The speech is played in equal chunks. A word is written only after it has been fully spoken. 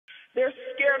They're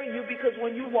scared of you because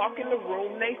when you walk in the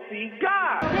room, they see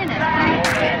God.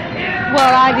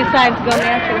 Well, I decided to go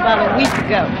natural about a week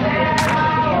ago.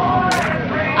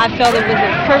 I felt it was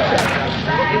a purpose.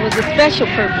 It was a special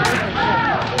purpose.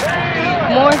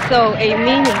 More so a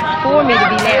meaning for me to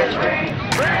be natural.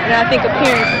 And I think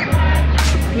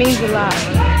appearance means a lot.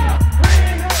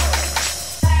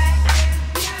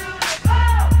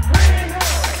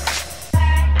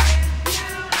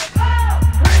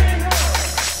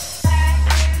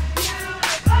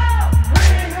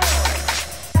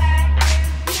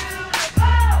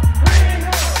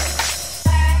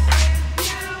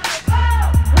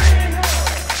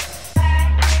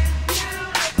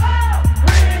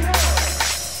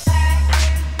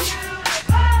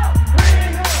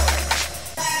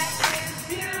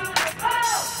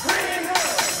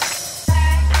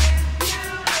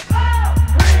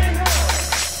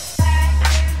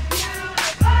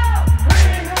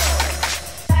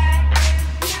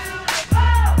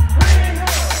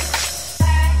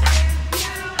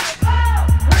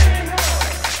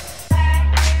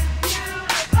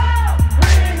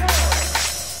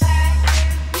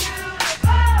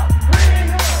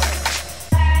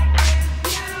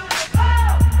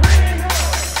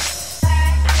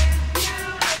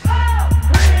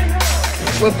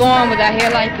 We're born with our hair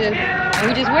like this, and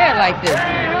we just wear it like this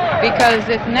because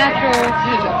it's natural.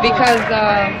 Because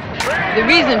the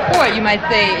reason for it, you might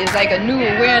say, is like a new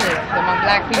awareness among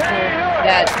black people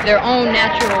that their own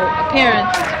natural appearance,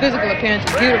 physical appearance,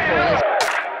 is beautiful.